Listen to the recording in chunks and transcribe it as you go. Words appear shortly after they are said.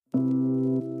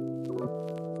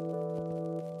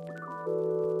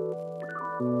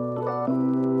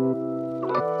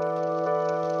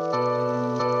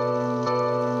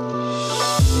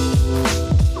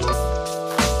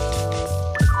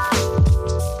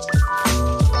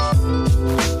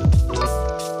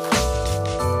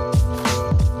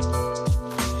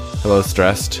Hello,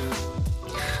 Stressed.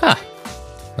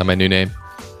 Not my new name.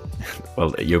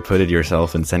 Well, you put it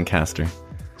yourself in Zencaster.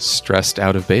 Stressed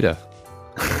out of beta.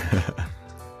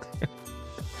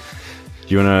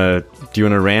 Do you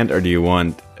wanna rant, or do you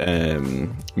want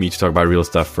me to talk about real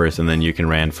stuff first, and then you can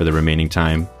rant for the remaining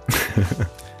time?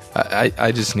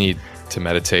 I just need to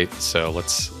meditate, so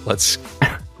let's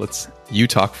you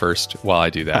talk first while I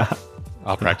do that.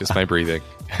 I'll practice my breathing,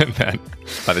 and then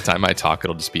by the time I talk,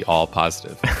 it'll just be all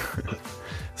positive.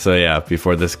 So yeah,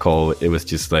 before this call, it was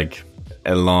just like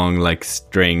a long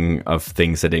string of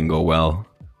things that didn't go well,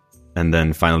 and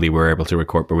then finally we were able to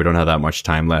record, but we don't have that much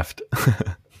time left.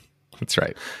 That's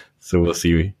right. So we'll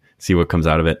see what comes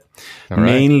out of it. All right.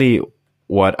 Mainly,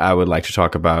 what I would like to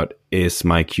talk about is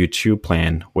my Q2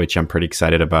 plan, which I'm pretty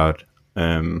excited about.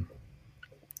 And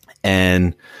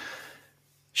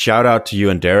shout out to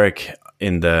you and Derek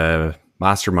in the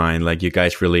mastermind. Like, you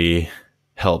guys really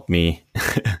helped me.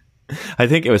 I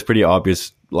think it was pretty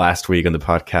obvious last week on the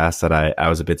podcast that I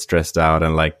was a bit stressed out,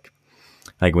 and like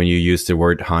when you used the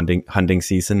word hunting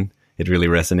season, it really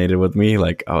resonated with me.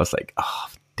 Like, I was like, oh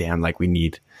damn, like we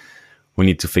need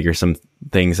to figure some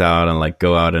things out and like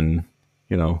go out and,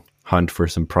 hunt for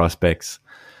some prospects.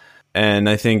 And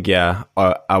I think, yeah,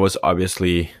 I was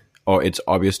it's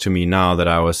obvious to me now that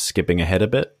I was skipping ahead a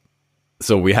bit.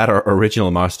 So we had our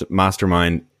original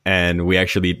mastermind, and we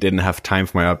actually didn't have time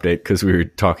for my update because we were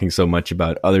talking so much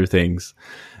about other things.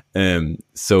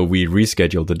 So we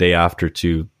rescheduled the day after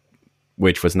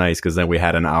which was nice because then we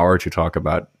had an hour to talk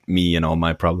about me and all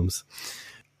my problems.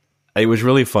 It was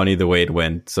really funny the way it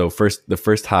went. So the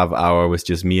first half hour was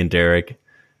just me and Derek.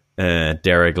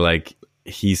 Derek, like,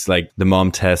 he's like the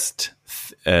mom test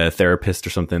therapist or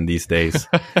something these days.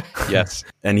 Yes.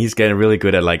 And he's getting really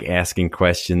good at like asking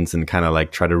questions and kind of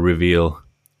like try to reveal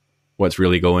what's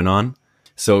really going on.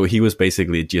 So he was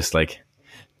basically just like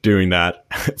doing that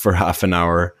for half an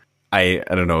hour. I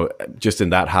don't know, just in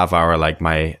that half hour, like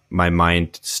my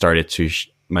mind started to,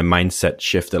 my mindset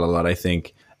shifted a lot, I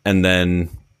think. And then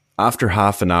after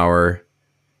half an hour,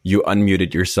 you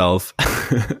unmuted yourself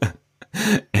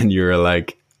and you're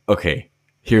like, okay,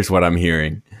 here's what I'm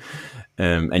hearing.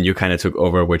 And you kind of took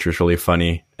over, which was really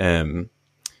funny.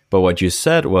 But what you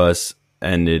said was,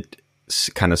 and it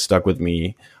kind of stuck with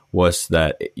me, was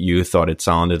that you thought it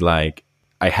sounded like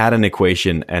I had an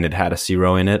equation and it had a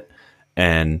zero in it.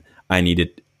 And I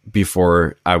needed,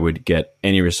 before I would get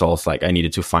any results, like I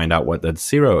needed to find out what that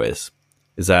zero is.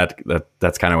 Is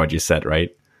that's kind of what you said,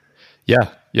 right?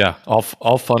 Yeah.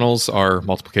 All funnels are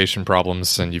multiplication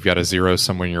problems, and you've got a zero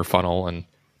somewhere in your funnel, and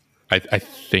I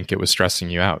think it was stressing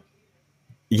you out.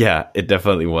 Yeah, it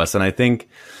definitely was. And I think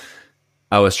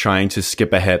I was trying to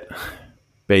skip ahead,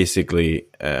 basically,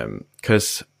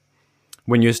 because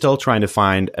when you're still trying to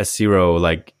find a zero,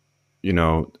 like,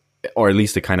 or at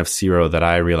least the kind of zero that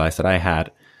I realized that I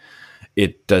had,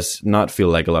 it does not feel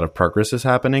like a lot of progress is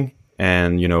happening.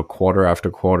 And, quarter after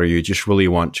quarter, you just really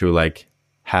want to like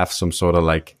have some sort of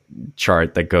like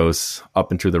chart that goes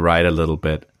up and to the right a little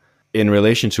bit. In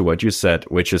relation to what you said,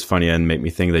 which is funny and made me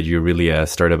think that you're really a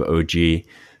startup OG,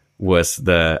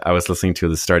 I was listening to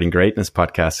the Starting Greatness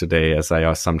podcast today, as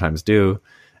I sometimes do.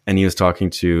 And he was talking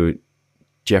to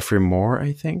Jeffrey Moore,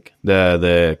 I think,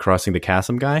 the Crossing the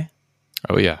Chasm guy.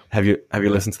 Oh yeah. Have you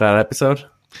listened to that episode?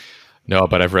 No,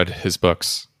 but I've read his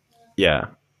books. Yeah.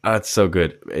 It's so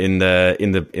good. In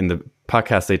the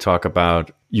podcast, they talk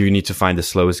about you need to find the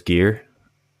slowest gear.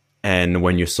 And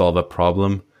when you solve a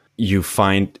problem, you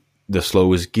find the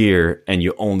slowest gear and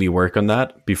you only work on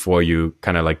that before you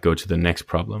kind of like go to the next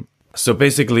problem. So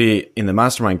basically in the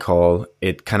mastermind call,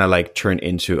 it kind of like turned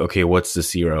into, okay, what's the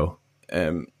zero?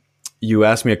 You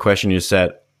asked me a question. You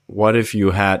said, what if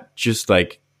you had just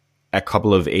like a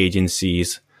couple of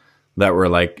agencies that were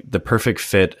like the perfect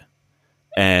fit,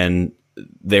 and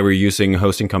they were using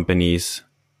hosting companies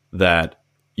that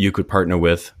you could partner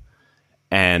with,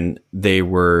 and they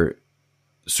were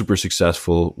super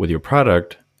successful with your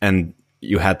product, and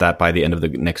you had that by the end of the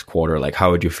next quarter? Like,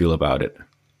 how would you feel about it?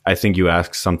 I think you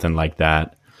asked something like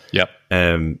that. Yep.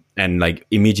 And like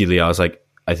immediately I was like,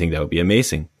 I think that would be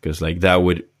amazing, because like that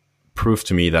would prove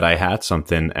to me that I had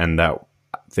something and that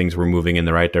things were moving in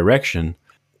the right direction.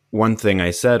 One thing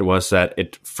I said was that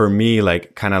it, for me,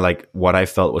 like kind of like what I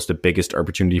felt was the biggest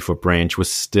opportunity for Branch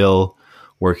was still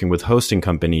working with hosting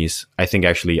companies. I think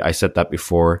actually I said that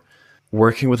before.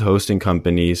 Working with hosting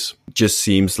companies just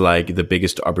seems like the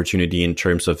biggest opportunity in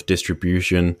terms of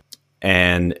distribution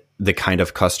and the kind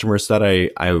of customers that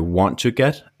I want to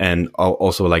get. And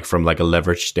also like from like a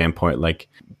leverage standpoint, like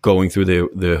going through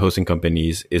the hosting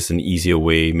companies is an easier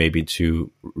way maybe to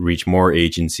reach more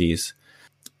agencies.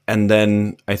 And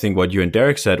then I think what you and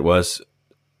Derek said was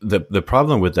the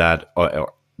problem with that,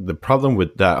 or the problem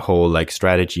with that whole like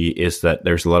strategy is that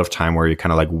there's a lot of time where you're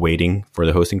kind of like waiting for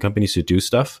the hosting companies to do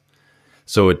stuff.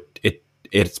 So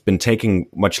it's been taking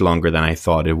much longer than I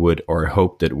thought it would or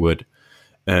hoped it would.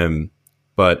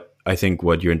 But I think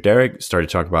what you and Derek started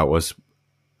to talk about was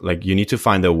like, you need to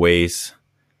find the ways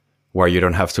where you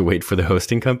don't have to wait for the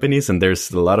hosting companies. And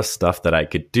there's a lot of stuff that I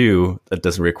could do that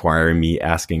doesn't require me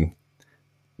asking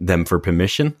them for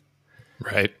permission.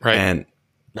 Right. And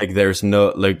like, there's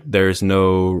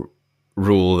no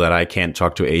rule that I can't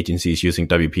talk to agencies using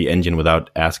WP Engine without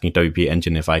asking WP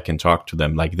Engine if I can talk to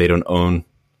them. Like, they don't own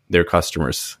their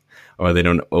customers, or they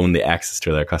don't own the access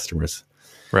to their customers.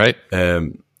 Right.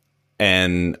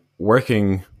 And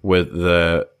working with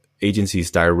the agencies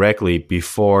directly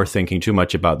before thinking too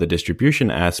much about the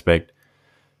distribution aspect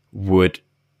would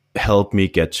help me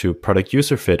get to product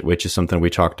user fit, which is something we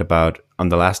talked about on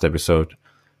the last episode.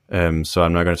 So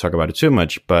I'm not going to talk about it too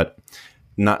much, but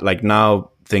not like now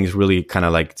things really kind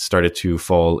of like started to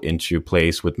fall into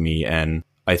place with me. And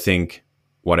I think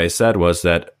what I said was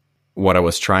that what I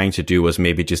was trying to do was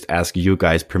maybe just ask you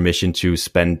guys permission to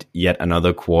spend yet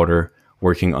another quarter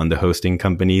working on the hosting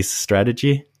company's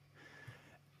strategy,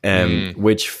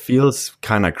 which feels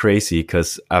kind of crazy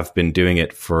because I've been doing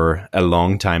it for a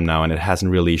long time now and it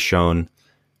hasn't really shown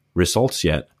results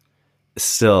yet.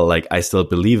 Still, like, I still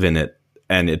believe in it,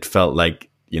 and it felt like,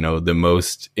 you know, the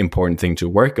most important thing to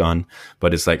work on.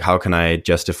 But it's like, how can I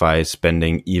justify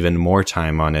spending even more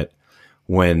time on it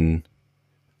when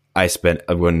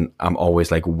I'm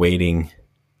always like waiting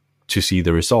to see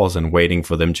the results and waiting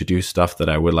for them to do stuff that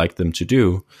I would like them to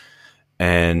do.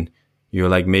 And you're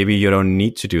like, maybe you don't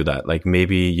need to do that. Like,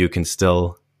 maybe you can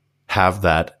still have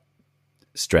that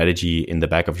strategy in the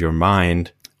back of your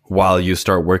mind while you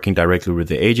start working directly with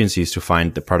the agencies to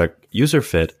find the product user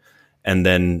fit. And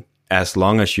then as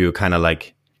long as you kind of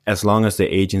like, as long as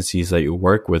the agencies that you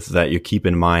work with, that you keep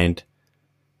in mind,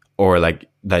 or like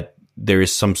that there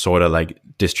is some sort of like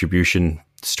distribution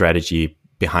strategy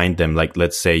behind them. Like,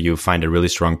 let's say you find a really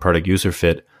strong product user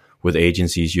fit with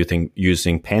agencies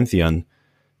using Pantheon,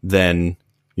 then,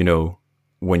 you know,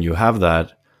 when you have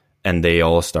that and they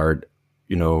all start,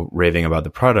 you know, raving about the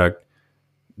product,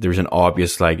 there's an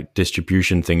obvious like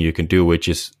distribution thing you can do, which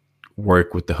is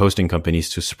work with the hosting companies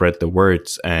to spread the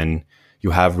words. And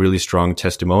you have really strong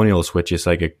testimonials, which is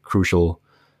like a crucial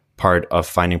part of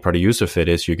finding product user fit,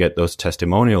 is you get those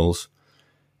testimonials,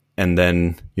 and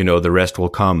then, you know, the rest will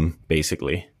come,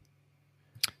 basically.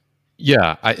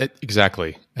 Yeah,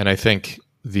 exactly. And I think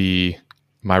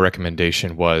my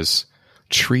recommendation was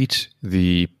treat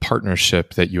the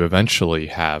partnership that you eventually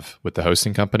have with the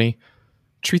hosting company,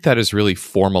 treat that as really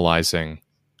formalizing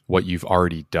what you've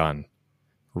already done,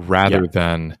 rather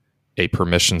than a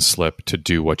permission slip to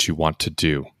do what you want to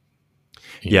do.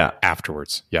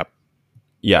 Afterwards. Yep.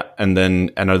 Yeah. And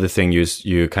then another thing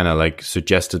you kind of like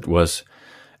suggested was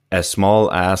a small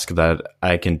ask that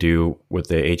I can do with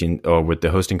the agent or with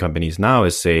the hosting companies now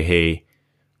is say, hey,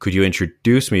 could you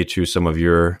introduce me to some of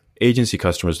your agency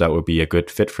customers that would be a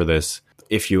good fit for this?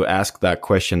 If you ask that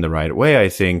question the right way, I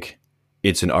think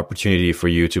it's an opportunity for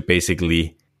you to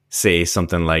basically say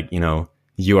something like, you know,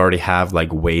 you already have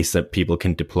like ways that people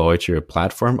can deploy to your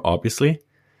platform, obviously.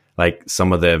 Like,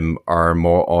 some of them are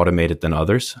more automated than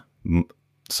others.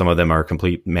 Some of them are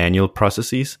complete manual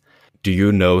processes. Do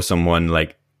you know someone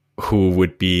like who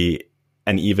would be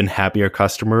an even happier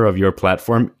customer of your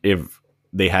platform if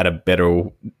they had a better,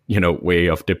 you know, way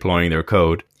of deploying their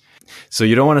code? So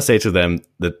you don't want to say to them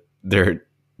that their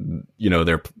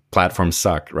platforms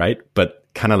suck, right? But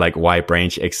kind of like why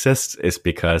Branch exists is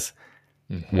because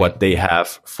what they have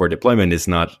for deployment is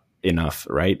not enough,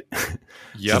 right?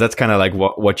 Yep. So that's kind of like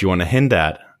what you want to hint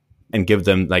at, and give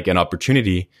them like an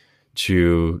opportunity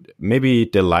to maybe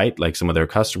delight like some of their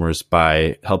customers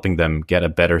by helping them get a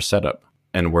better setup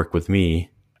and work with me.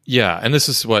 Yeah, and this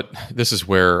is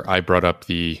where I brought up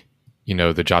the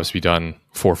jobs to be done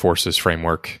 4 forces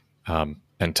framework,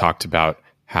 and talked about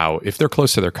how if they're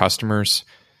close to their customers,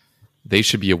 they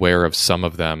should be aware of some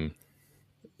of them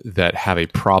that have a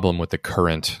problem with the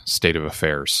current state of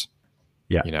affairs.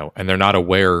 Yeah. You know, and they're not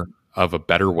aware of a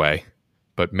better way,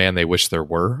 but man, they wish there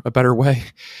were a better way.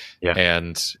 Yeah.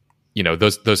 And, you know,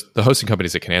 the hosting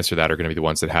companies that can answer that are going to be the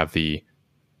ones that have the,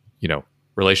 you know,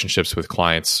 relationships with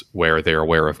clients where they're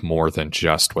aware of more than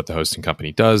just what the hosting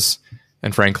company does.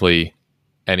 And frankly,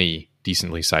 any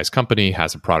decently sized company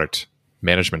has a product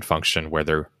management function where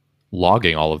they're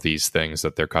logging all of these things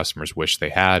that their customers wish they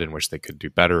had and wish they could do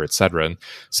better, et cetera. And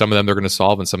some of them they're going to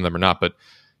solve and some of them are not. But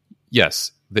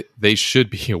yes, they should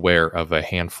be aware of a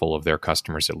handful of their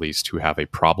customers at least who have a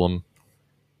problem.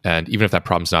 And even if that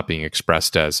problem's not being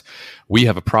expressed as, we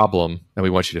have a problem and we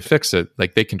want you to fix it,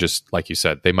 like they can just, like you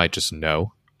said, they might just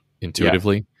know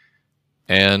intuitively.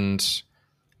 And,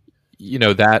 you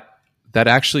know, that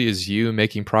actually is you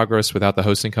making progress without the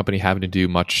hosting company having to do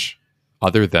much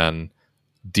other than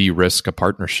de-risk a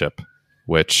partnership,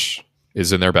 which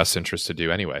is in their best interest to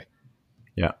do anyway.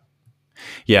 Yeah.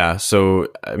 Yeah. So,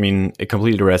 I mean, it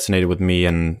completely resonated with me,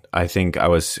 and I think I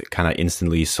was kind of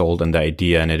instantly sold on the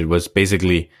idea, and it was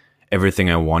basically everything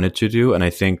I wanted to do. And I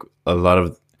think a lot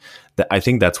of I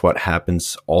think that's what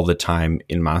happens all the time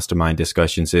in mastermind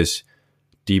discussions is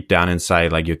deep down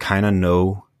inside, like you kind of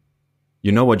know,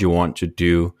 what you want to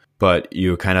do, but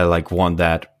you kind of like want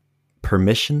that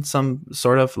permission, some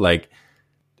sort of like,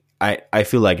 I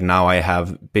feel like now I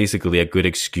have basically a good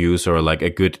excuse or like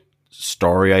a good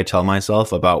story I tell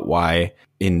myself about why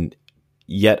in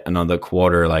yet another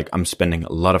quarter, like I'm spending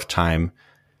a lot of time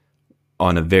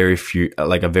on a very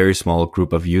small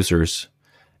group of users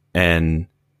and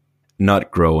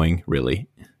not growing really,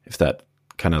 if that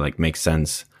kind of like makes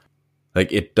sense.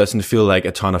 Like it doesn't feel like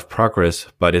a ton of progress,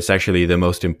 but it's actually the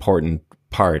most important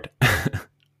part.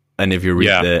 And if you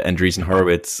read the Andreessen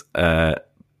Horowitz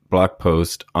blog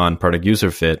post on product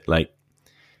user fit, like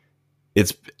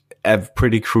it's a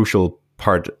pretty crucial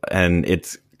part, and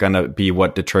it's gonna be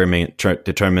what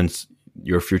determines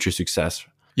your future success.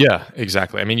 Yeah,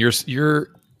 exactly. I mean, you're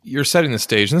setting the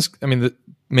stage, and this, I mean,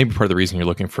 maybe part of the reason you're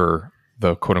looking for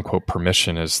the quote unquote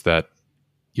permission is that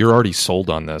you're already sold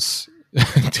on this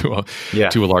to a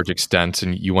large extent,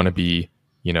 and you want to be,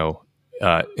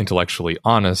 intellectually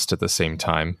honest at the same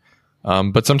time.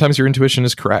 But sometimes your intuition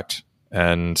is correct,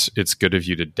 and it's good of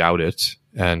you to doubt it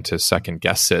and to second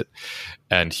guess it.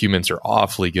 And humans are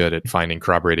awfully good at finding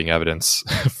corroborating evidence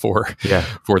for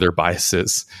their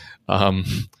biases.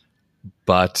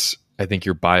 But I think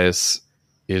your bias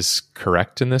is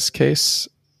correct in this case.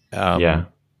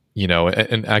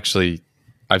 And actually,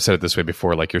 I've said it this way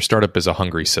before, like your startup is a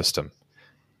hungry system.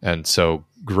 And so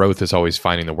growth is always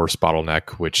finding the worst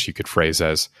bottleneck, which you could phrase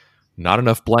as not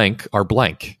enough blank are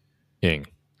blanking,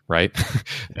 right?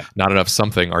 Yeah. Not enough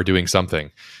something are doing something.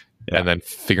 Yeah. And then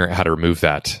figuring out how to remove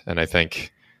that. And I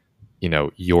think,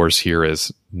 yours here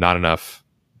is not enough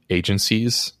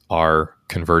agencies are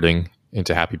converting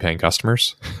into happy paying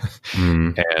customers.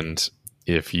 And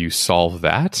if you solve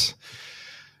that,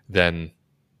 then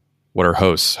what are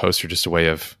hosts? Hosts are just a way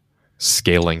of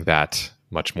scaling that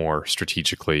much more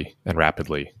strategically and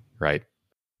rapidly, right?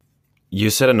 You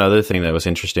said another thing that was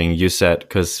interesting. You said,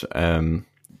 because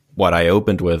what I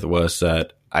opened with was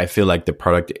that I feel like the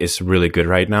product is really good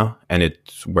right now, and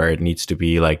it's where it needs to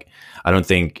be. Like, I don't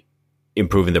think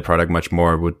improving the product much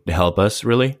more would help us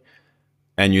really.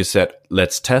 And you said,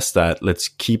 let's test that. Let's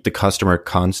keep the customer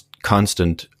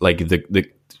constant, like the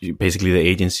basically the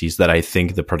agencies that I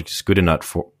think the product is good enough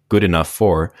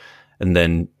for. And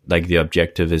then like the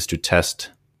objective is to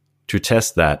test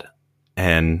that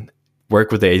and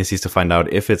work with the agencies to find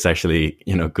out if it's actually,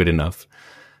 good enough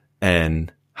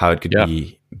and how it could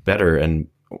be better. And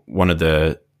one of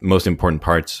the most important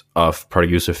parts of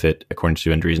product user fit, according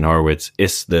to Andreessen Horowitz,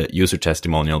 is the user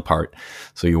testimonial part.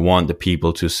 So you want the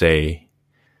people to say,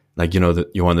 like, you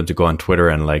want them to go on Twitter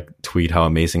and like tweet how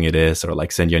amazing it is, or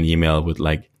like send you an email with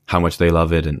like how much they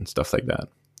love it and stuff like that.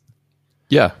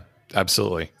 Yeah,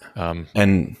 absolutely.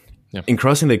 In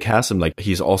Crossing the Chasm, like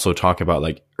he's also talking about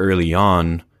like early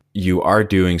on, you are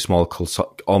doing small,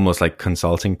 almost like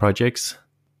consulting projects,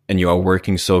 and you are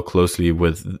working so closely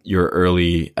with your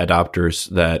early adopters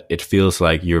that it feels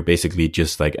like you're basically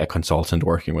just like a consultant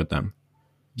working with them.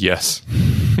 Yes.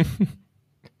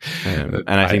 And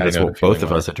I think that's what both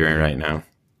of us are doing right now.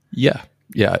 Yeah,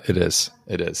 it is.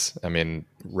 It is. I mean,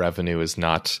 revenue is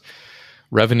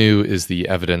the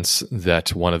evidence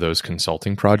that one of those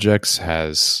consulting projects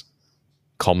has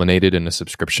culminated in a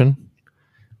subscription.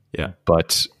 Yeah.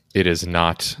 But it is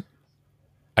not,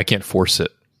 I can't force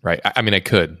it, right? I mean, I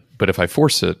could, but if I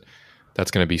force it, that's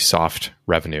going to be soft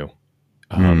revenue.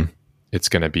 It's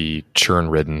going to be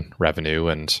churn-ridden revenue,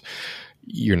 and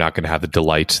you're not going to have the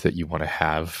delight that you want to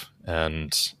have.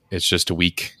 And it's just a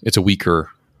weaker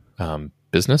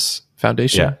business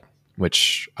foundation,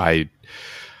 which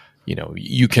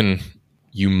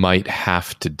you might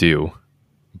have to do,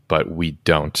 but we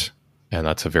don't. And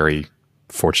that's a very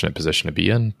fortunate position to be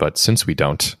in. But since we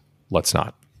don't, let's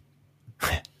not.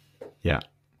 Yeah.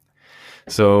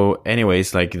 So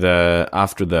anyways, like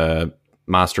after the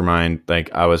mastermind,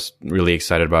 like I was really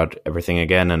excited about everything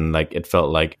again. And like, it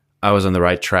felt like I was on the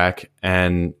right track.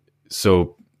 And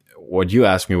so what you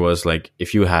asked me was like,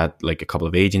 if you had like a couple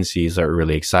of agencies that were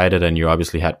really excited and you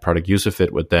obviously had product user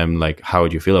fit with them, like how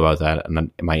would you feel about that? And then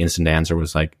my instant answer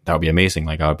was like, that would be amazing.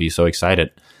 Like I would be so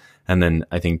excited. And then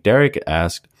I think Derek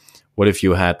asked, what if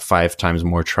you had 5 times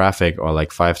more traffic or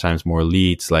like 5 times more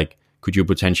leads? Like, could you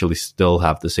potentially still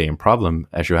have the same problem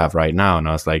as you have right now? And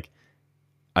I was like,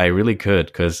 I really could,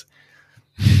 because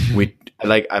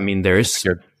there is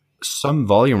some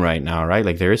volume right now, right?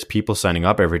 Like there is people signing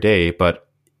up every day, but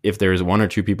if there's 1 or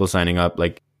 2 people signing up,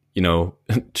 like, 2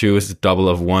 is double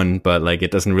of 1, but like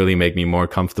it doesn't really make me more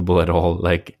comfortable at all.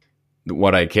 Like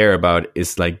what I care about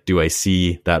is like, do I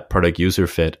see that product user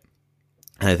fit?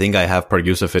 And I think I have product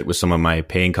user fit with some of my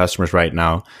paying customers right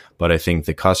now, but I think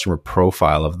the customer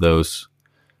profile of those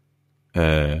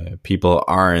people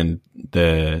aren't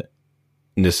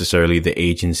necessarily the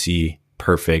agency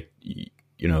perfect,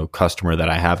 customer that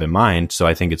I have in mind. So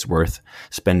I think it's worth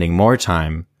spending more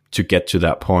time to get to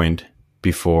that point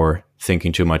before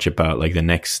thinking too much about like the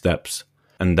next steps.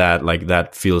 And that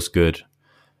feels good.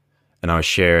 And I was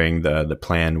sharing the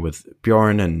plan with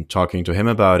Bjorn and talking to him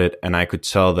about it. And I could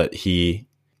tell that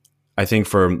I think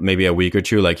for maybe a week or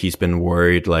two, like he's been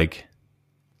worried, like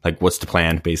what's the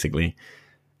plan basically.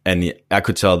 And I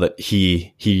could tell that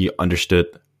he understood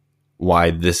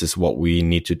why this is what we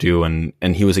need to do.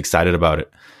 And he was excited about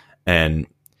it. And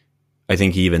I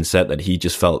think he even said that he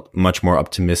just felt much more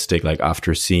optimistic, like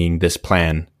after seeing this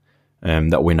plan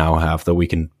that we now have, that we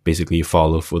can basically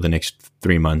follow for the next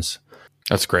 3 months.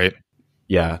 That's great.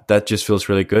 Yeah, that just feels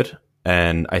really good.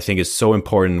 And I think it's so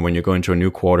important when you're going to a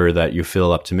new quarter that you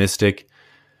feel optimistic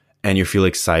and you feel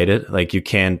excited. Like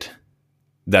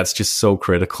that's just so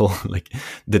critical. Like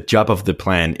the job of the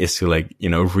plan is to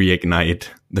reignite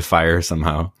the fire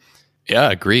somehow.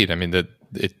 Yeah, agreed. I mean,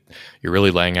 you're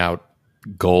really laying out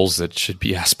goals that should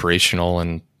be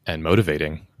aspirational and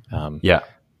motivating. Yeah.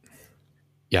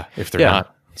 If they're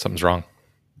not, something's wrong.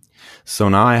 So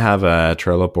now I have a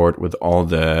Trello board with all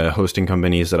the hosting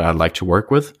companies that I'd like to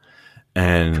work with,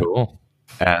 and cool.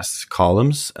 As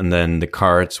columns, and then the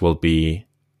cards will be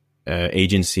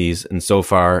agencies. And so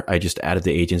far, I just added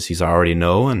the agencies I already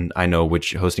know, and I know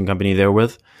which hosting company they're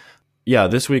with. Yeah,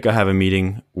 this week I have a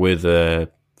meeting with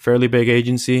a fairly big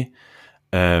agency,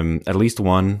 at least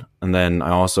one. And then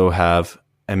I also have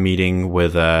a meeting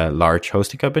with a large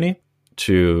hosting company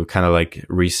to kind of like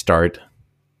restart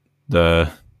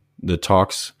the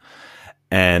talks.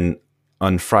 And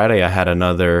on Friday, I had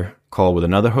another call with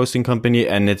another hosting company,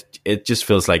 and it just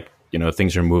feels like,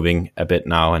 things are moving a bit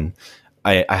now. And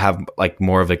I have like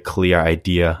more of a clear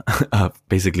idea of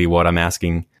basically what I'm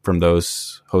asking from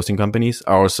those hosting companies.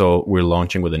 Also, we're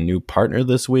launching with a new partner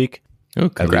this week. Oh,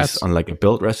 congrats. At least on like a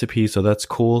build recipe. So that's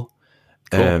cool.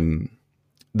 The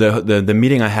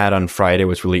meeting I had on Friday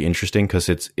was really interesting because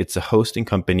it's a hosting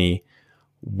company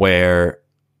where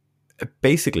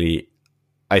basically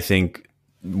I think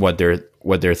what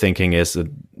they're thinking is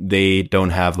that they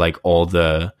don't have like all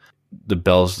the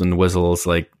bells and whistles,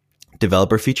 like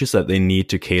developer features that they need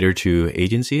to cater to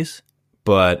agencies.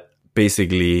 But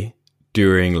basically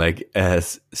during like a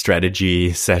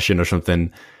strategy session or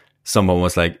something, someone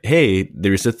was like, hey,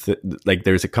 there's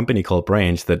a company called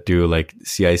Branch that do like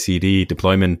CI/CD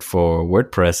deployment for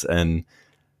WordPress, and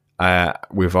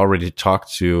we've already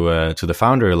talked to the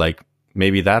founder, like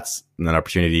maybe that's an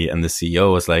opportunity. And the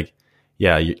CEO was like,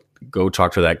 yeah, you go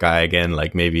talk to that guy again.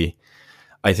 Like maybe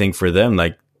I think for them,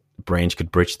 like Branch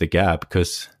could bridge the gap,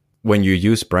 because when you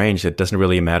use Branch, it doesn't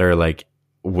really matter like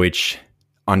which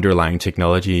underlying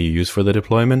technology you use for the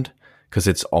deployment, because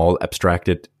it's all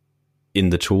abstracted in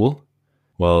the tool.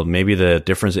 Well, maybe the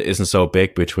difference isn't so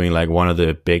big between like one of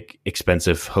the big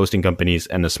expensive hosting companies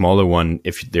and a smaller one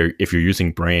if you're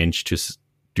using Branch to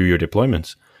do your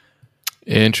deployments.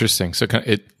 Interesting. So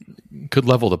it could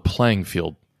level the playing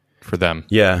field for them.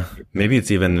 Yeah, maybe it's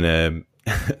even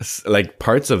like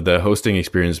parts of the hosting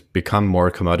experience become more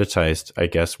commoditized, I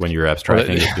guess, when you're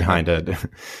abstracting it behind it.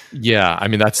 Yeah, I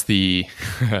mean that's the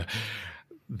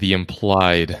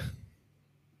implied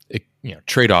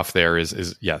trade-off there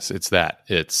is yes, it's that.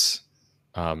 It's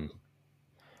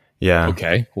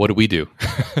okay, what do we do?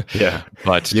 Yeah.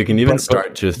 But you can even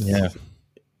start you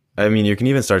can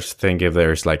even start to think if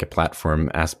there's like a platform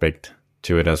aspect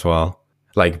to it as well.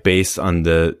 Like based on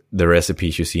the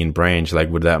recipes you see in Branch, like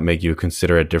would that make you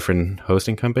consider a different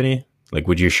hosting company? Like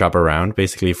would you shop around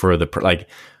basically for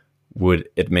would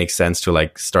it make sense to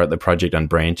like start the project on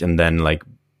Branch and then like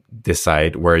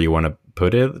decide where you want to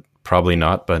put it? Probably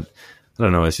not, but I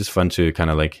don't know. It's just fun to kind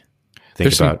of like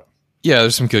think about.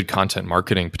 There's some good content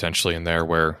marketing potentially in there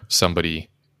where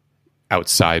somebody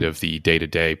outside of the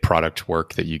day-to-day product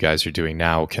work that you guys are doing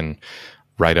now can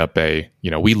write up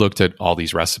we looked at all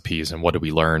these recipes and what did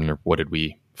we learn or what did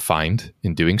we find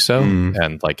in doing so?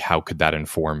 And like, how could that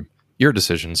inform your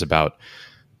decisions about,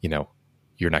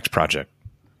 your next project?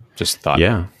 Just thought.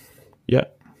 Yeah.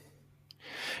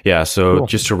 So Cool.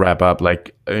 just to wrap up,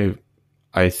 like,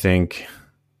 I think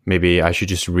maybe I should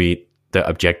just read the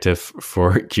objective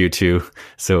for Q2.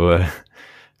 So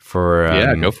for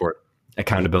go for it.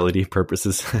 accountability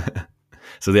purposes.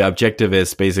 So the objective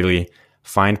is basically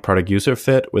find product user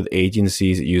fit with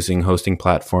agencies using hosting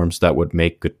platforms that would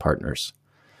make good partners.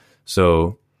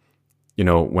 So,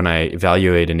 when I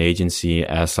evaluate an agency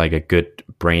as like a good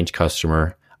Brainz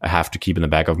customer, I have to keep in the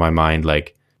back of my mind,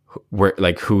 like,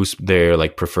 who's their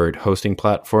like preferred hosting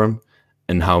platform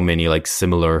and how many like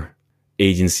similar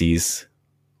agencies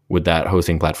would that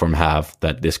hosting platform have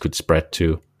that this could spread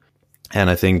to. And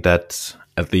I think that's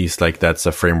at least like that's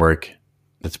a framework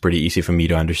that's pretty easy for me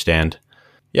to understand.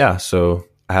 Yeah, so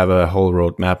I have a whole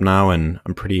roadmap now and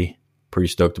I'm pretty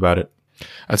stoked about it.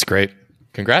 That's great.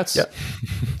 Congrats. Yeah.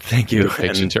 Thank you.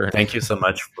 And thank you so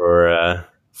much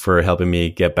for helping me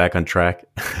get back on track.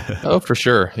 Oh, for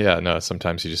sure. Yeah, no,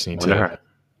 sometimes you just need to.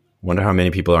 Wonder how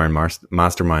many people are in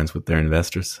masterminds with their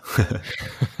investors.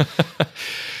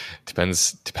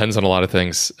 Depends on a lot of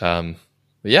things.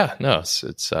 Yeah, no,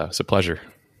 it's a pleasure.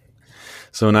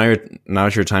 So now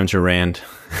it's your time to rant.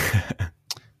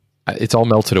 It's all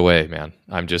melted away, man.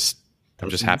 I'm just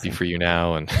happy for you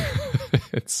now, and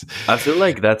I feel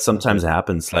like that sometimes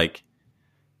happens. Like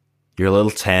you're a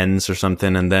little tense or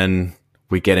something, and then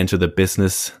we get into the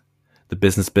business,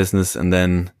 and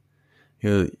then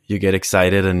you get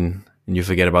excited and you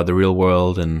forget about the real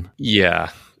world. And yeah,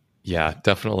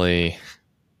 definitely,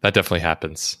 that definitely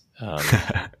happens.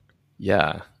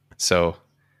 Yeah. So,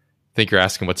 I think you're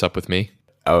asking what's up with me.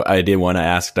 I didn't want to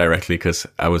ask directly because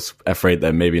I was afraid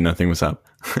that maybe nothing was up.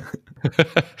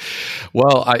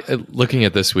 Well, looking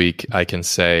at this week, I can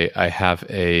say I have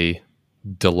a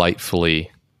delightfully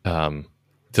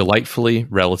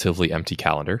relatively empty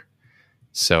calendar.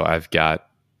 So I've got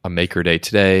a Maker Day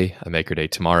today, a Maker Day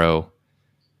tomorrow,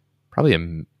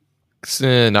 probably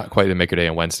not quite a Maker Day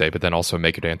on Wednesday, but then also a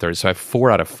Maker Day on Thursday. So I have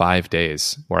 4 out of 5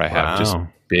 days where I have just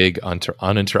big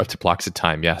uninterrupted blocks of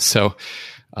time. Yeah. So,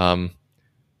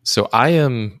 I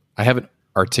haven't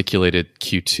articulated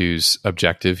Q2's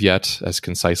objective yet as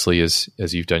concisely as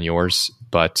you've done yours,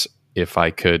 but if I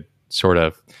could sort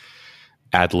of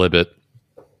ad lib it,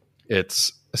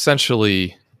 it's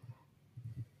essentially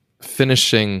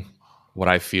finishing what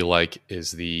I feel like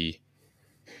is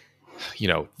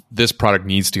this product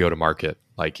needs to go to market.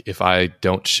 Like if I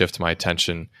don't shift my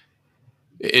attention,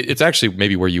 it's actually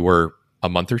maybe where you were a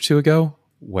month or two ago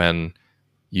when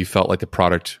you felt like the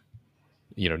product,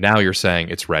 now you're saying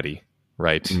it's ready,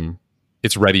 right? Mm.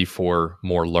 It's ready for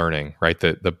more learning, right?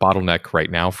 The bottleneck right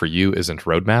now for you isn't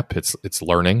roadmap. It's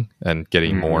learning and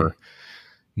getting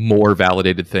more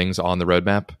validated things on the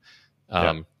roadmap.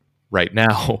 Right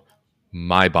now,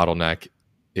 my bottleneck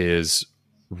is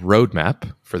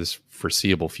roadmap for this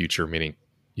foreseeable future, meaning,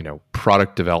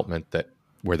 product development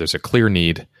where there's a clear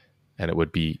need and it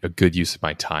would be a good use of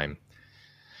my time.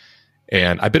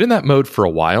 And I've been in that mode for a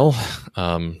while,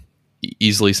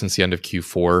 easily since the end of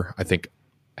Q4. I think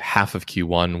half of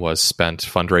Q1 was spent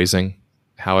fundraising.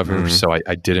 However, so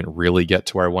I didn't really get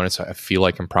to where I wanted. So I feel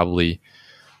like I'm probably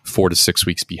 4 to 6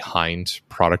 weeks behind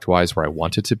product-wise where I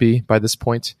wanted to be by this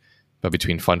point. But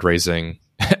between fundraising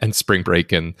and spring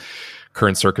break and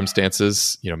current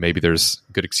circumstances, maybe there's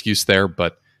a good excuse there.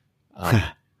 But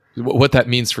what that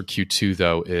means for Q2,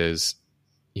 though, is,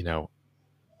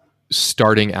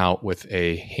 starting out with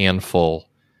a handful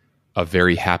of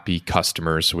very happy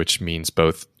customers, which means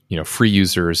both, free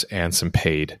users and some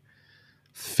paid,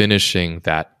 finishing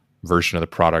that version of the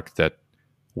product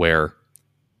where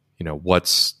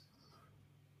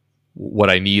what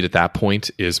I need at that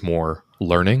point is more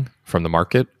learning from the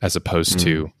market as opposed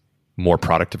to more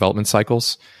product development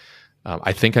cycles.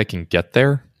 I think I can get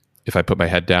there if I put my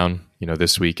head down,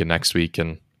 this week and next week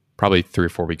and probably 3 or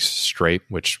 4 weeks straight,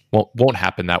 which won't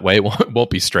happen that way. It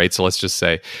won't be straight. So let's just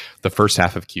say the first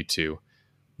half of Q2,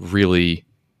 really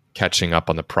catching up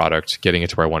on the product, getting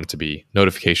it to where I want it to be.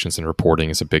 Notifications and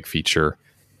reporting is a big feature.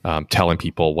 Telling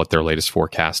people what their latest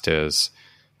forecast is.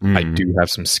 I do have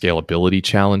some scalability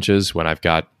challenges when I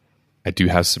do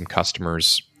have some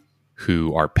customers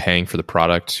who are paying for the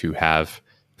product who have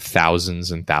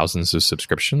thousands and thousands of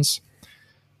subscriptions.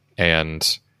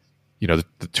 And, the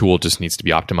tool just needs to be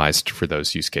optimized for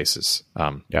those use cases.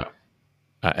 And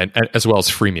as well as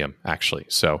freemium, actually.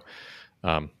 So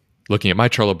looking at my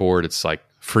Trello board, it's like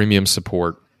freemium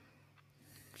support,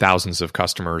 thousands of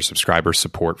customers, subscriber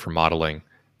support for modeling,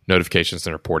 notifications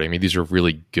and reporting. I mean, these are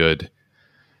really good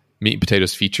meat and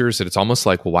potatoes features, and it's almost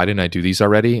like, well, why didn't I do these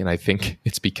already? And I think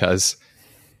it's because,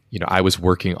 I was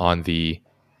working on the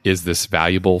is this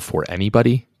valuable for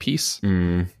anybody piece.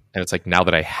 And it's like, now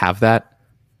that I have that,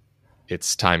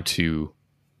 it's time to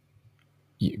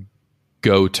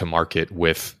go to market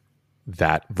with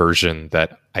that version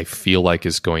that I feel like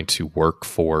is going to work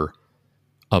for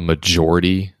a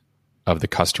majority of the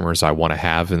customers I want to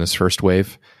have in this first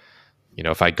wave.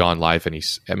 If I'd gone live and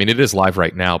it is live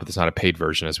right now, but it's not a paid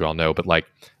version, as we all know. But like,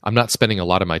 I'm not spending a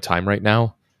lot of my time right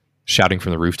now shouting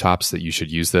from the rooftops that you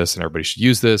should use this and everybody should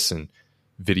use this and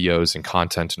videos and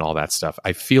content and all that stuff.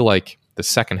 I feel like the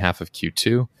second half of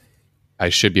Q2, I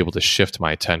should be able to shift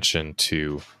my attention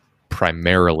to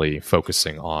primarily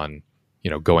focusing on,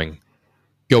 going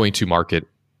to market,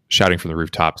 shouting from the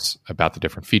rooftops about the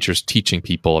different features, teaching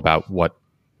people about what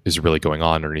is really going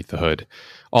on underneath the hood,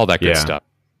 all that good stuff.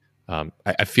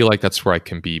 I feel like that's where I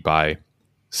can be by,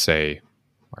 say,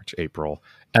 March, April,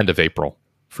 end of April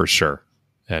for sure.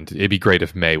 And it'd be great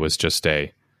if May was just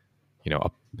a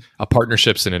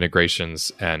partnerships and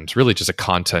integrations and really just a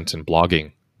content and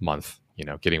blogging month,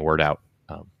 getting word out.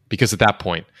 Because at that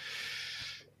point,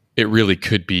 it really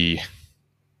could be,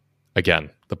 again,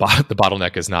 the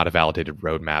bottleneck is not a validated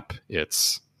roadmap.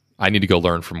 It's, I need to go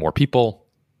learn from more people,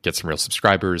 get some real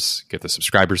subscribers, get the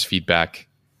subscribers' feedback,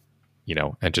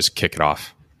 and just kick it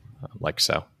off like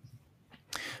so.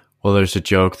 Well, there's a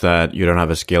joke that you don't have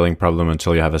a scaling problem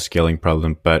until you have a scaling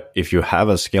problem. But if you have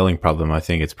a scaling problem, I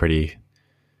think it's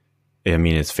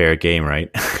it's fair game, right?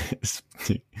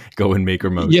 Go in maker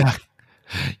mode.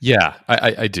 Yeah,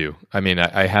 I do. I mean,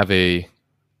 I have a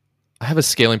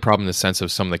scaling problem in the sense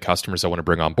of some of the customers I want to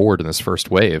bring on board in this first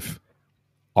wave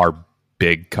are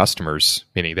big customers,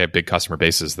 meaning they have big customer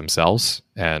bases themselves.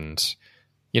 And,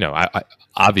 I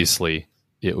obviously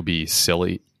it would be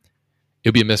silly. It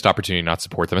would be a missed opportunity to not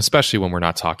support them, especially when we're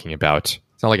not talking about,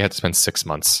 it's not like I had to spend 6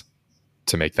 months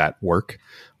to make that work.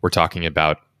 We're talking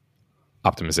about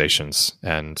optimizations.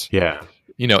 And,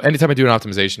 anytime I do an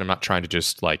optimization, I'm not trying to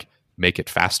just like make it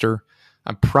faster.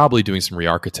 I'm probably doing some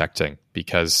re-architecting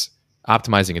because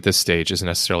optimizing at this stage isn't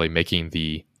necessarily making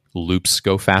the loops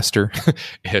go faster.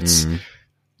 It's,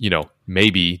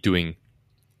 maybe doing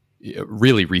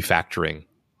really refactoring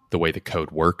the way the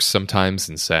code works sometimes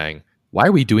and saying, why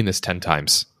are we doing this 10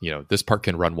 times? This part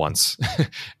can run once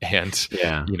and,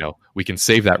 we can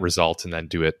save that result and then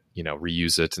do it,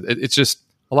 reuse it. It's just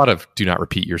a lot of do not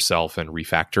repeat yourself, and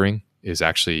refactoring is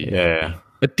actually a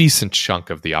decent chunk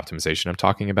of the optimization I'm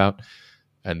talking about.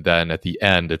 And then at the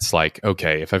end, it's like,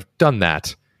 okay, if I've done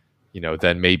that,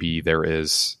 then maybe there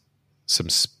is some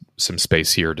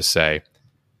space here to say,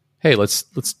 hey, let's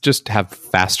just have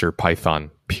faster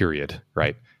Python, period,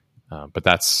 right? But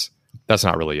that's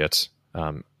not really it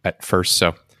at first.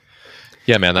 So,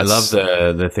 yeah, man, I love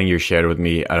the thing you shared with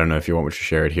me. I don't know if you want me to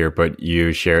share it here, but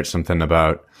you shared something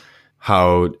about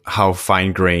how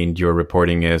fine-grained your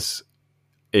reporting is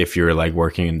if you're like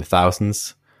working in the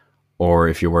thousands or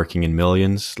if you're working in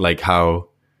millions. Like how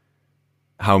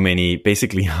many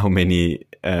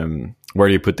where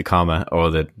do you put the comma or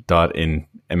the dot in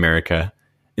America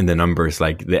in the numbers,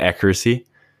 like the accuracy?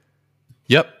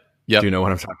 Yep. Do you know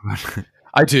what I'm talking about?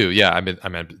 I do. Yeah. I've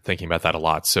been thinking about that a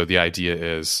lot. So the idea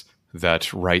is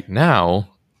that right now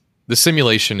the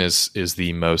simulation is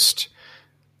the most,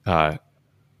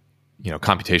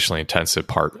 computationally intensive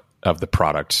part of the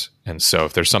product. And so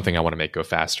if there's something I want to make go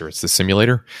faster, it's the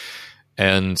simulator.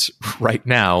 And right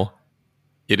now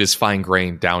it is fine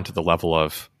grained down to the level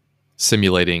of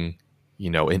simulating,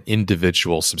 an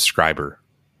individual subscriber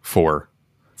for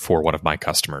one of my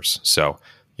customers. So,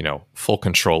 full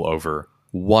control over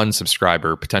one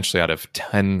subscriber, potentially out of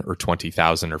 10 or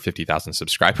 20,000 or 50,000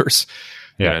 subscribers,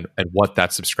 and what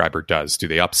that subscriber does. Do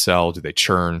they upsell? Do they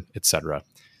churn, etc.?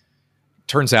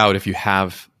 Turns out if you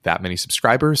have that many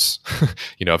subscribers,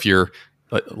 if you're,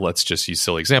 let's just use a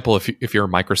silly example. If you're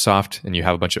Microsoft and you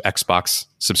have a bunch of Xbox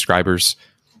subscribers,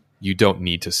 you don't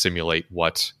need to simulate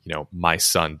what, my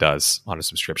son does on a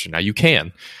subscription. Now you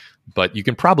can, but you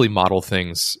can probably model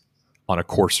things on a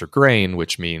coarser grain,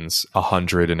 which means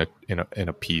 100 in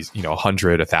a piece,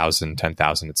 100, 1,000,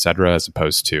 10,000, etc., as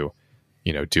opposed to,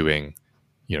 doing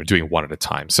one at a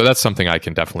time. So that's something I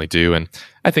can definitely do, and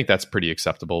I think that's pretty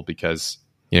acceptable because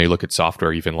you look at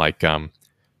software, even like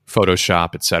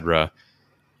Photoshop, etc.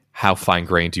 How fine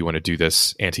grained do you want to do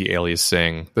this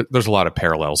anti-aliasing? There's a lot of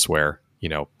parallels where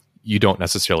you don't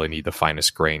necessarily need the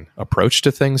finest grain approach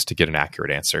to things to get an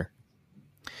accurate answer.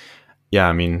 Yeah,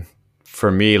 I mean,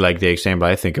 for me, like the example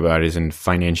I think about is in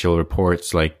financial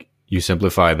reports. Like you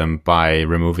simplify them by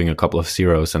removing a couple of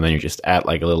zeros, and then you just add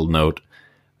like a little note,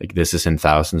 like this is in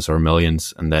thousands or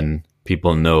millions, and then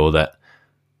people know that,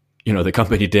 you know, the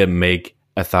company did make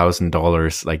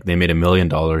 $1,000, like they made $1 million,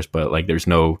 but like there's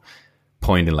no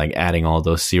point in like adding all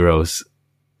those zeros.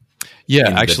 Yeah,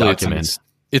 actually,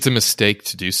 it's a mistake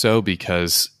to do so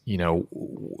because, you know,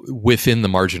 within the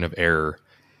margin of error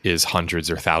is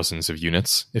hundreds or thousands of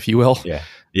units, if you will. Yeah.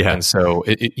 And so,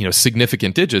 you know,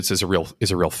 significant digits is a real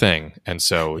thing. And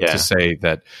so to say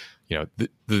that, you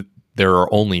know, there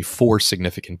are only 4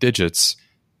 significant digits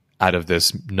out of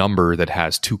this number that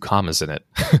has 2 commas in it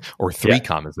or 3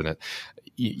 commas in it,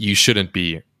 you shouldn't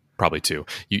be, probably 2.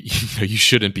 You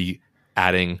shouldn't be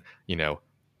adding, you know,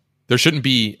 there shouldn't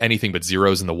be anything but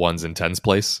zeros in the ones and tens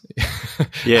place.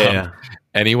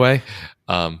 Anyway,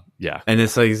 yeah. And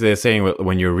it's like they're saying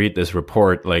when you read this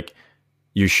report, like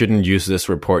you shouldn't use this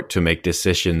report to make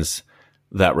decisions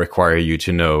that require you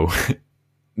to know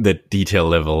the detail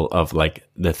level of like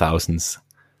the thousands.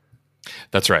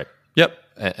 That's right. Yep.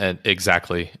 And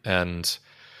exactly. And,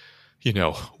 you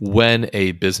know, when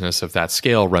a business of that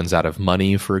scale runs out of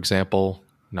money, for example,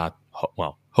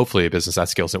 hopefully a business that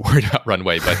scale isn't worried about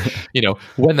runway, but you know,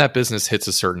 when that business hits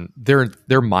a certain,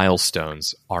 their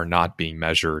milestones are not being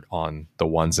measured on the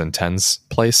ones and tens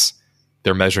place.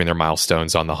 They're measuring their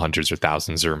milestones on the hundreds or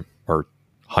thousands or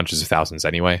hundreds of thousands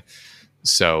anyway.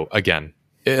 So again,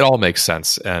 it all makes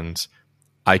sense, and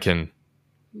I can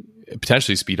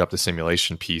potentially speed up the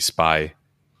simulation piece by,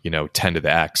 you know, 10 to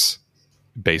the X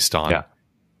based on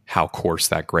how coarse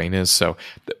that grain is. So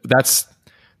that's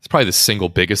probably the single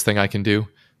biggest thing I can do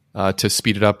to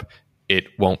speed it up. It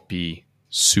won't be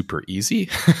super easy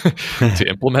to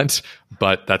implement,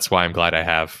 but that's why I'm glad I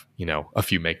have, you know, a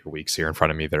few maker weeks here in front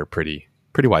of me that are pretty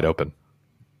wide open.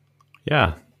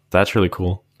 Yeah, that's really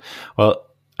cool. Well,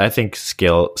 I think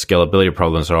scalability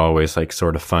problems are always like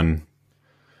sort of fun,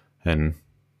 and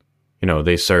you know,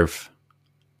 they serve,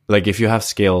 like if you have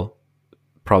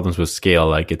problems with scale,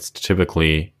 like it's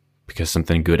typically because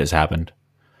something good has happened.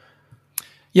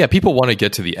 Yeah, people want to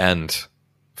get to the end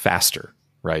faster,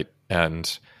 right?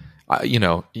 And you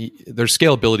know, there's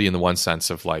scalability in the one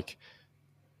sense of like,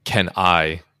 can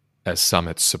I, as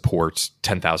Summit, support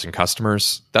 10,000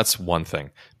 customers? That's one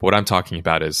thing. But what I'm talking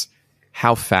about is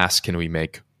how fast can we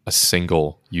make a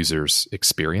single user's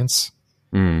experience?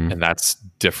 And that's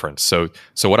different. So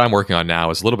what I'm working on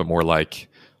now is a little bit more like,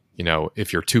 you know,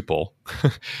 if you're Tuple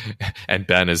and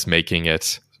Ben is making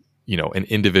it, you know, an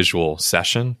individual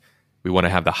session, we want to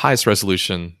have the highest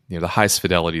resolution, you know, the highest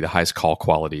fidelity, the highest call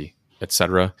quality,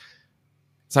 etc.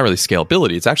 It's not really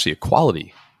scalability. It's actually a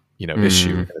quality, you know,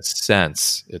 issue in a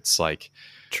sense. It's like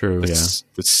the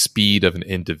speed of an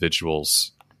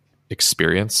individual's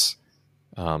experience.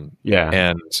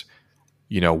 And,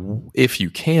 you know, if you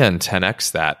can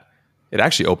 10x that, it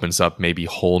actually opens up maybe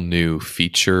whole new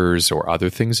features or other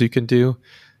things you can do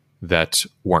that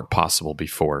weren't possible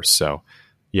before. So,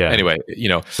 anyway, you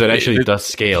know, so it actually does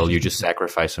scale. You just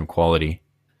sacrifice some quality.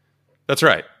 That's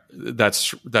right.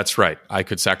 That's right. I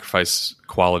could sacrifice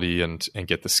quality and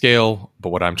get the scale, but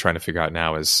what I'm trying to figure out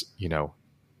now is, you know,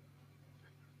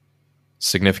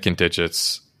 significant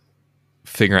digits,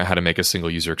 figuring out how to make a single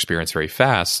user experience very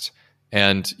fast.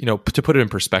 And, you know, to put it in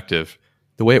perspective,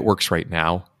 the way it works right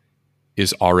now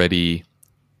is already,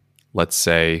 let's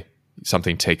say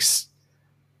something takes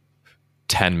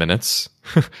 10 minutes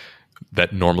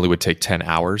that normally would take 10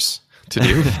 hours to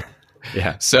do.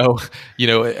 So, you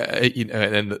know,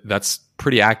 and that's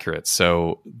pretty accurate.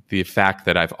 So the fact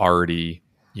that I've already,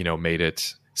 you know, made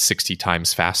it 60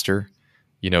 times faster,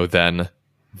 you know, than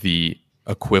the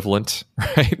equivalent,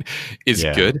 right, is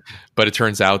good. But it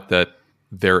turns out that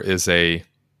there's a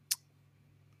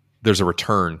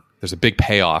return. There's a big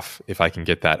payoff if I can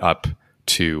get that up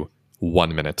to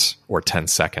 1 minute or 10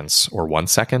 seconds or 1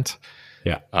 second.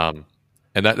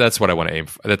 And that's what I want to aim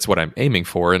for. That's what I'm aiming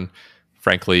for. And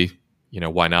frankly, you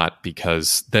know, why not?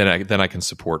 Because then I can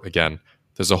support, again,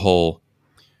 there's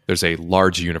a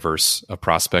large universe of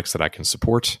prospects that I can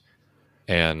support.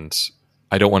 And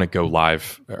I don't want to go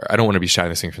live. I don't want to be shouting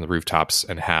this thing from the rooftops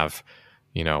and have,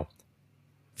 you know,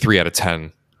 3 out of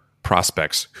 10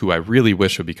 prospects who I really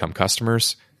wish would become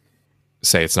customers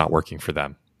say it's not working for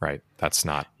them, right? That's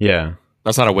not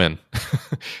a win.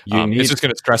 It's just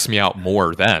going to stress me out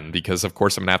more then, because of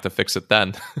course I'm going to have to fix it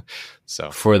then.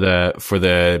 So for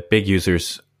the big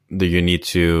users, you need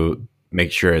to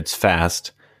make sure it's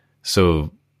fast.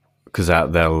 So, because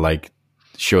that'll like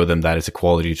show them that it's a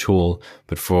quality tool.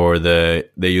 But for the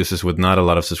users with not a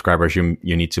lot of subscribers, you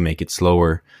need to make it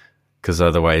slower. because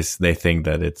otherwise they think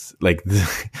that it's like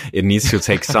it needs to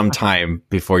take some time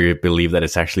before you believe that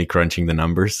it's actually crunching the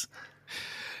numbers.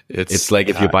 It's like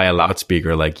if you buy a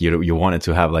loudspeaker, like you want it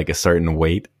to have like a certain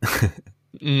weight.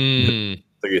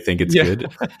 So you think it's good.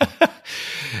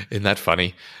 Isn't that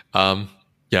funny?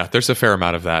 Yeah, there's a fair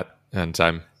amount of that, and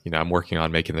I'm working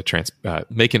on making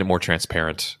making it more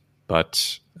transparent.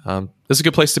 But it's a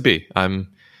good place to be. I'm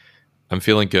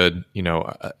feeling good.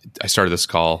 I started this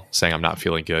call saying I'm not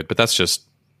feeling good, but those are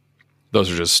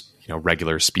just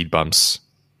regular speed bumps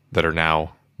that are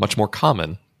now much more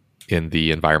common in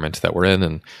the environment that we're in,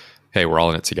 and hey, we're all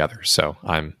in it together. So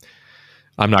I'm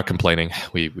not complaining.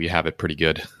 We have it pretty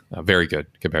good, very good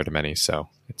compared to many. So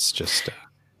it's just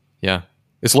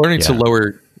it's learning to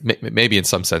lower. Maybe in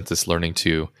some sense, it's learning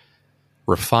to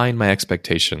refine my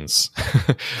expectations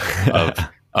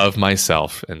of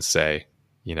myself and say,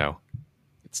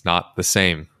 it's not the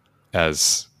same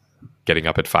as getting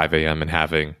up at 5 a.m. and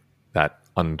having that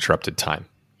uninterrupted time.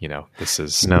 This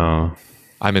is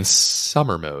I'm in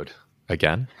summer mode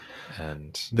again.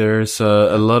 And there's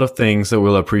a lot of things that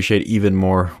we'll appreciate even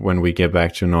more when we get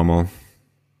back to normal.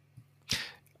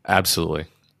 Absolutely.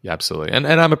 And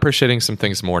I'm appreciating some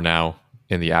things more now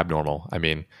in the abnormal. I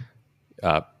mean,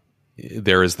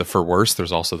 there is the for worse.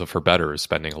 There's also the for better,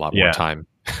 spending a lot more time.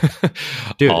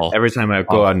 Dude, every time I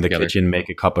go out in the kitchen, make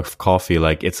a cup of coffee,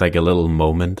 like it's like a little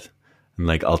moment. And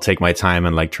like I'll take my time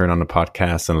and like turn on the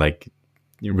podcast and like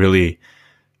you really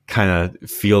kind of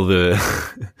feel the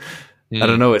I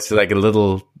don't know, it's like a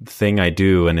little thing I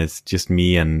do, and it's just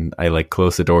me, and I like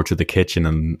close the door to the kitchen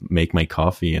and make my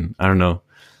coffee, and I don't know,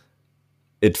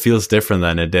 it feels different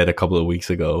than it did a couple of weeks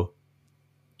ago.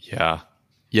 Yeah.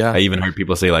 I even heard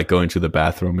people say like going to the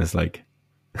bathroom is like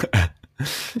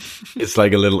it's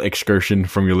like a little excursion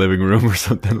from your living room or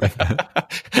something like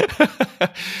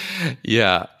that.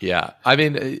 Yeah. I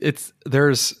mean,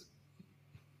 there's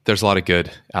a lot of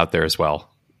good out there as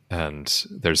well, and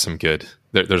there's some good.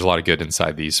 There's a lot of good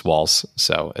inside these walls.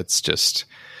 So it's just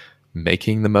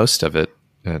making the most of it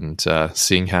and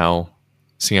seeing how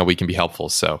we can be helpful.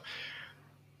 So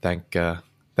thanks to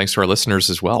our listeners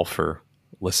as well for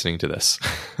listening to this.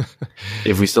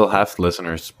 If we still have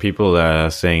listeners,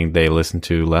 people saying they listen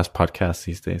to less podcasts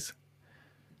these days.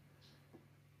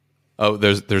 Oh,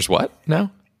 there's what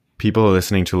now? People are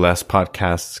listening to less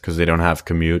podcasts because they don't have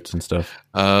commutes and stuff.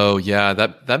 Oh yeah,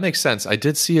 that makes sense. I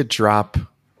did see a drop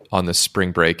on the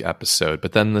spring break episode,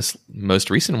 but then this most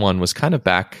recent one was kind of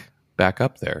back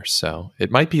up there. So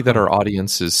it might be that our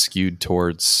audience is skewed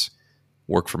towards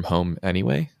work from home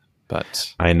anyway.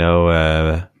 But I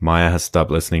know Maya has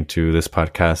stopped listening to this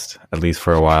podcast, at least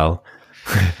for a while.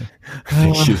 I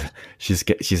think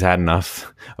she's had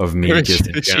enough of me. I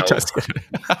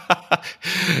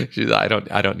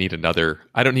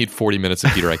don't need 40 minutes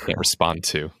of Peter I can't respond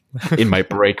to in my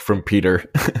break from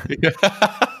Peter.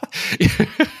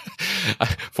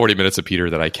 40 minutes of Peter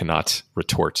that I cannot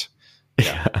retort.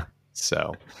 Yeah.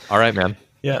 So, all right, man.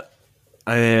 Yeah.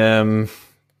 I am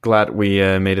glad we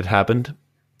made it happen.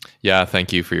 Yeah.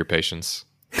 Thank you for your patience.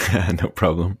 No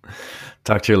problem.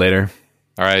 Talk to you later.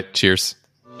 All right. Cheers.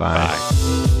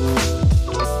 Bye.